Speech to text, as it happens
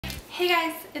Hey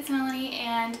guys, it's Melanie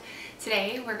and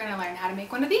today we're going to learn how to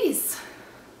make one of these.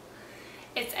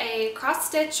 It's a cross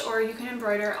stitch, or you can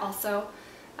embroider also,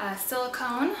 a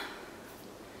silicone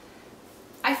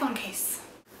iPhone case.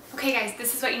 Okay guys,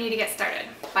 this is what you need to get started.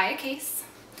 Buy a case,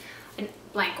 a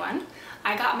blank one.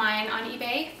 I got mine on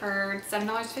eBay for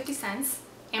 $7.50.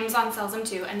 Amazon sells them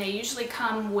too, and they usually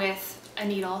come with a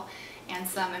needle and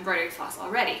some embroidery floss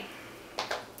already.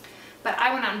 But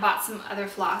I went out and bought some other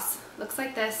floss. Looks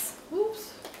like this.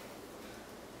 Oops.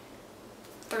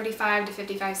 35 to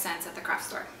 55 cents at the craft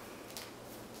store.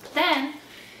 Then,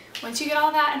 once you get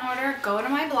all that in order, go to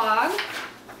my blog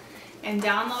and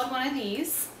download one of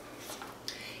these.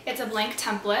 It's a blank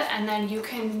template, and then you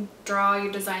can draw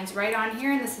your designs right on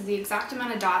here, and this is the exact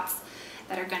amount of dots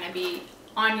that are going to be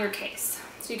on your case.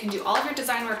 So you can do all of your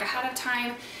design work ahead of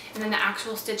time, and then the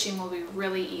actual stitching will be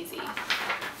really easy.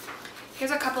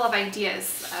 Here's a couple of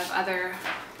ideas of other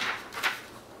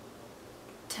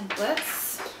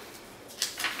templates.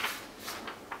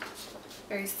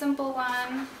 Very simple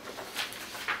one.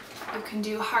 You can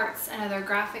do hearts and other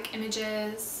graphic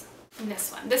images. And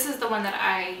this one. This is the one that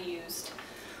I used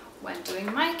when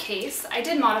doing my case. I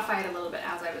did modify it a little bit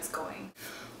as I was going.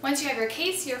 Once you have your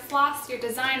case, your floss, your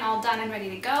design all done and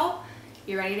ready to go,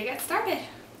 you're ready to get started.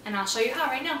 And I'll show you how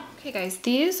right now. Okay guys,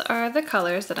 these are the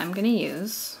colors that I'm going to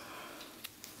use.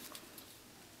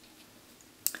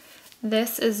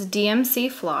 This is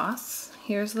DMC floss.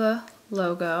 Here's the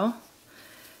logo.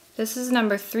 This is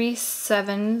number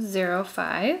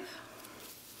 3705.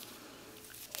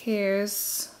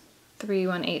 Here's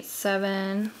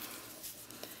 3187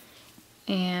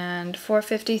 and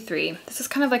 453. This is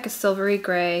kind of like a silvery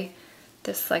gray,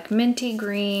 this like minty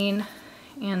green,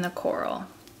 and the coral.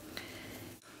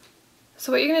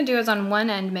 So what you're gonna do is on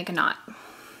one end make a knot.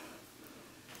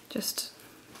 Just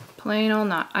plain old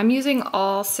knot. I'm using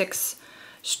all 6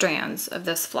 strands of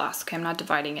this floss. Okay, I'm not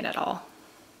dividing it at all.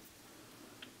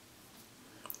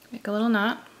 Make a little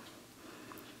knot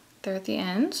there at the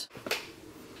end.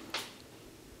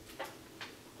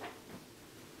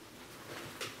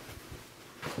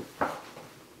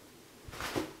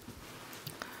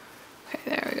 Okay,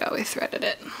 there we go, we threaded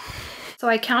it. So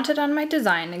I counted on my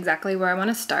design exactly where I want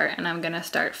to start, and I'm gonna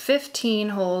start 15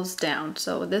 holes down.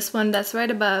 So this one that's right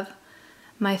above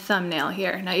my thumbnail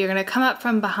here. Now you're gonna come up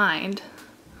from behind.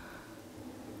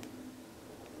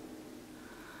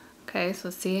 Okay, so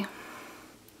see.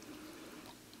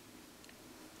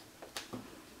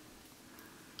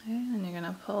 Okay, and you're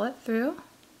gonna pull it through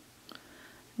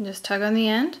and just tug on the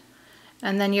end,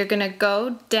 and then you're gonna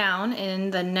go down in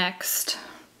the next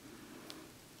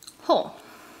hole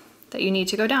that you need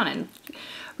to go down in.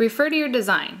 Refer to your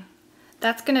design.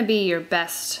 That's gonna be your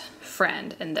best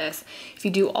friend in this. If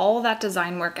you do all that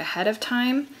design work ahead of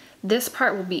time, this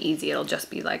part will be easy. It'll just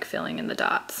be like filling in the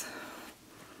dots.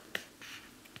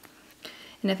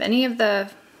 And if any of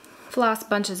the floss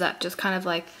bunches up, just kind of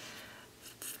like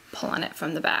pull on it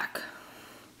from the back.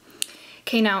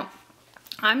 Okay, now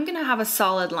I'm gonna have a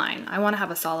solid line. I wanna have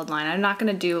a solid line. I'm not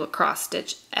gonna do a cross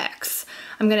stitch X.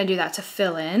 I'm gonna do that to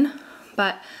fill in,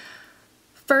 but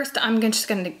first I'm just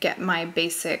gonna get my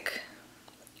basic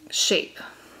shape.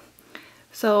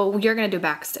 So you're gonna do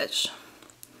back stitch.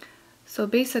 So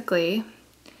basically,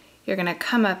 you're gonna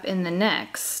come up in the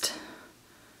next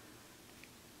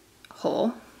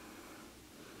hole.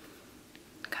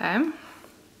 Okay.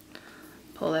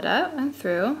 Pull it up and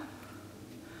through.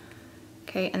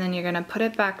 Okay, and then you're gonna put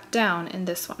it back down in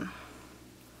this one.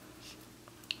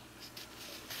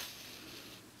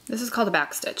 This is called a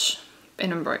back stitch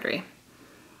in embroidery.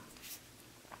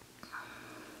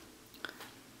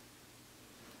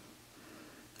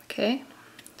 Okay,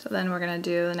 so then we're gonna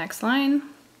do the next line.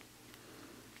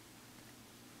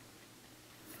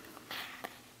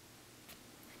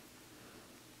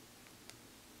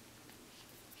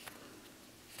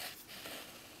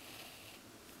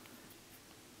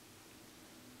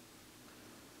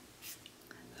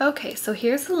 Okay, so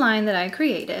here's the line that I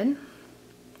created,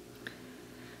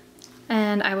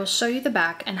 and I will show you the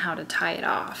back and how to tie it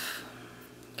off.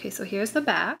 Okay, so here's the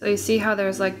back. So you see how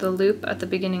there's like the loop at the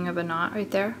beginning of a knot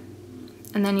right there?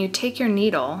 And then you take your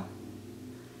needle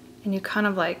and you kind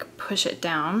of like push it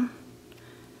down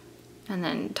and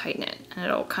then tighten it, and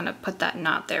it'll kind of put that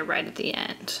knot there right at the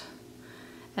end.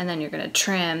 And then you're gonna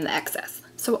trim the excess.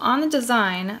 So on the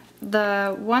design,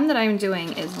 the one that I'm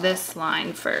doing is this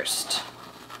line first.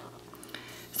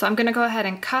 So I'm gonna go ahead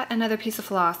and cut another piece of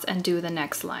floss and do the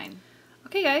next line.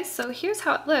 Okay guys, so here's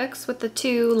how it looks with the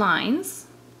 2 lines.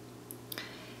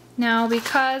 Now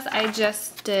because I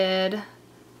just did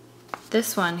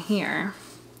this one here,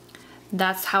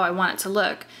 that's how I want it to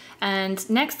look. And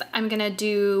next I'm gonna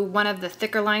do one of the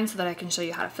thicker lines so that I can show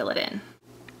you how to fill it in.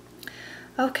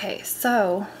 Okay,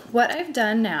 so what I've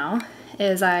done now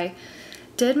is I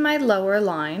did my lower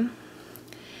line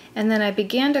and then I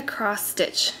began to cross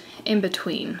stitch in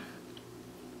between.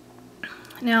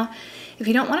 Now, if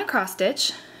you don't want to cross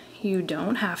stitch, you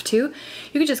don't have to.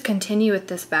 You could just continue with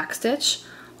this back stitch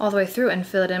all the way through and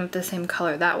fill it in with the same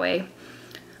color that way.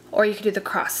 Or you could do the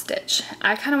cross stitch.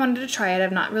 I kind of wanted to try it.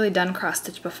 I've not really done cross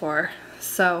stitch before,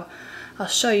 so I'll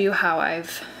show you how I've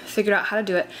figured out how to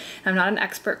do it. I'm not an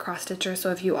expert cross stitcher,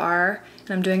 so if you are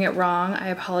and I'm doing it wrong, I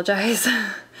apologize.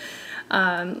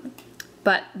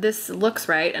 But this looks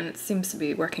right and it seems to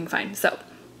be working fine. So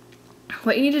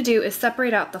what you need to do is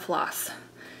separate out the floss.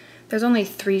 There's only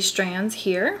 3 strands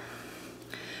here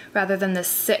rather than the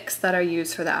 6 that are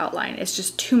used for the outline. It's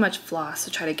just too much floss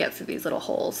to try to get through these little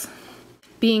holes.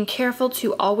 Being careful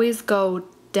to always go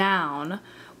down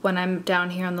when I'm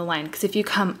down here on the line, because if you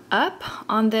come up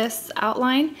on this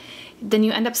outline, then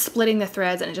you end up splitting the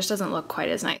threads and it just doesn't look quite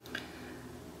as nice.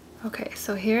 Okay,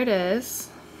 so here it is.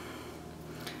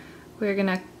 We're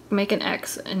gonna make an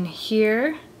X in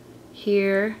here,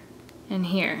 here, and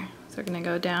here. So we're gonna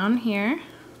go down here,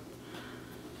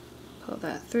 pull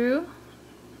that through,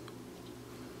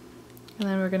 and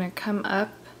then we're gonna come up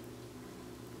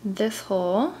this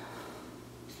hole,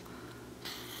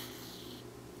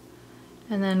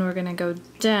 and then we're gonna go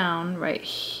down right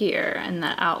here in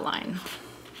that outline.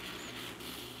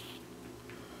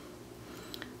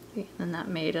 See, and that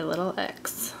made a little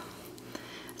X.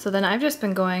 So then I've just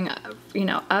been going, you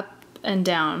know, up and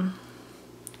down.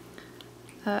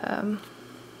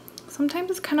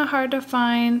 Sometimes it's kind of hard to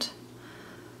find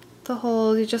the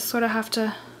hole. You just sort of have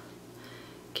to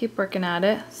keep working at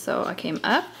it. So I came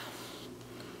up.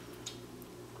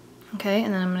 Okay,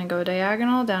 and then I'm going to go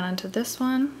diagonal down into this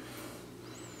one.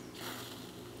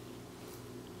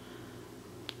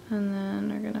 And then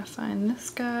we're going to find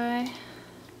this guy.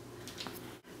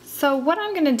 So what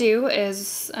I'm gonna do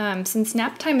is, since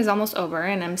nap time is almost over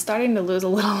and I'm starting to lose a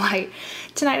little light,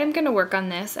 tonight I'm gonna work on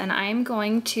this and I'm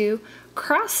going to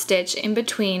cross stitch in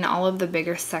between all of the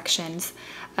bigger sections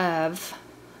of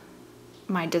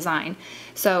my design.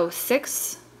 So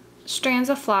 6 strands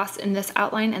of floss in this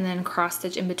outline and then cross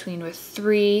stitch in between with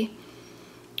 3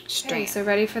 strands. Okay, so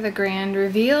ready for the grand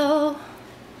reveal.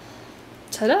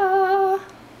 Ta-da!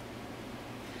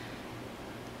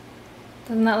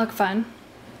 Doesn't that look fun?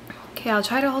 Okay, I'll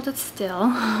try to hold it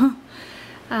still.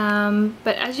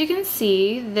 But as you can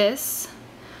see, this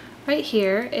right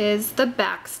here is the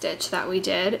back stitch that we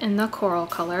did in the coral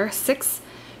color, 6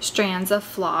 strands of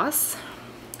floss.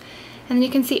 And you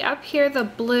can see up here the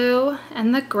blue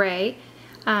and the gray,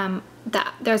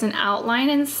 that there's an outline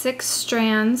in 6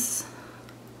 strands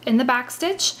in the back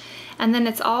stitch, and then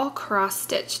it's all cross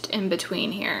stitched in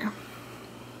between here.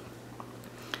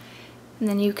 And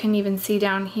then you can even see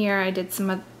down here I did some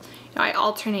of, I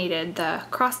alternated the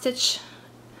cross stitch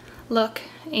look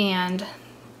and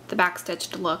the back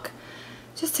stitched look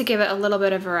just to give it a little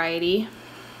bit of variety.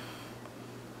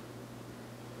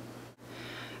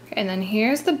 And then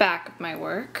here's the back of my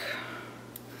work.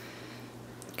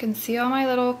 You can see all my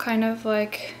little kind of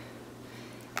like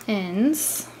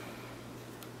ends.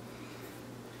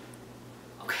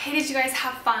 Okay, did you guys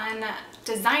have fun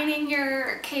designing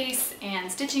your case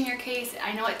and stitching your case?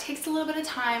 I know it takes a little bit of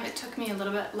time. It took me a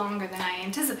little bit longer than I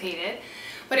anticipated,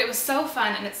 but it was so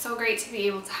fun and it's so great to be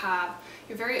able to have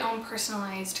your very own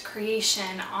personalized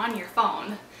creation on your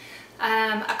phone.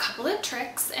 A couple of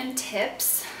tricks and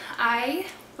tips. I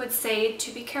would say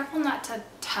to be careful not to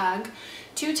tug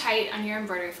too tight on your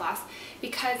embroidery floss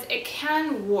because it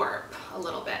can warp a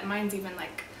little bit. Mine's even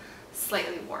like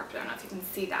slightly warped. I don't know if you can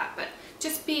see that, but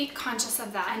just be conscious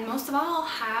of that. And most of all,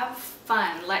 have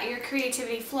fun. Let your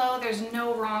creativity flow. There's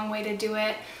no wrong way to do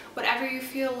it. Whatever you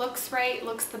feel looks right,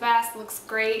 looks the best, looks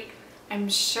great, I'm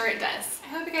sure it does. I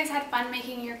hope you guys had fun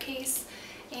making your case.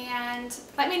 And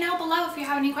let me know below if you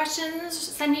have any questions.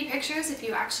 Send me pictures if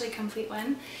you actually complete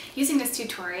one using this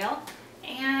tutorial.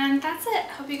 And that's it.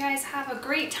 Hope you guys have a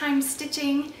great time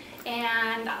stitching,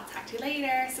 and I'll talk to you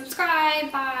later.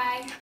 Subscribe. Bye.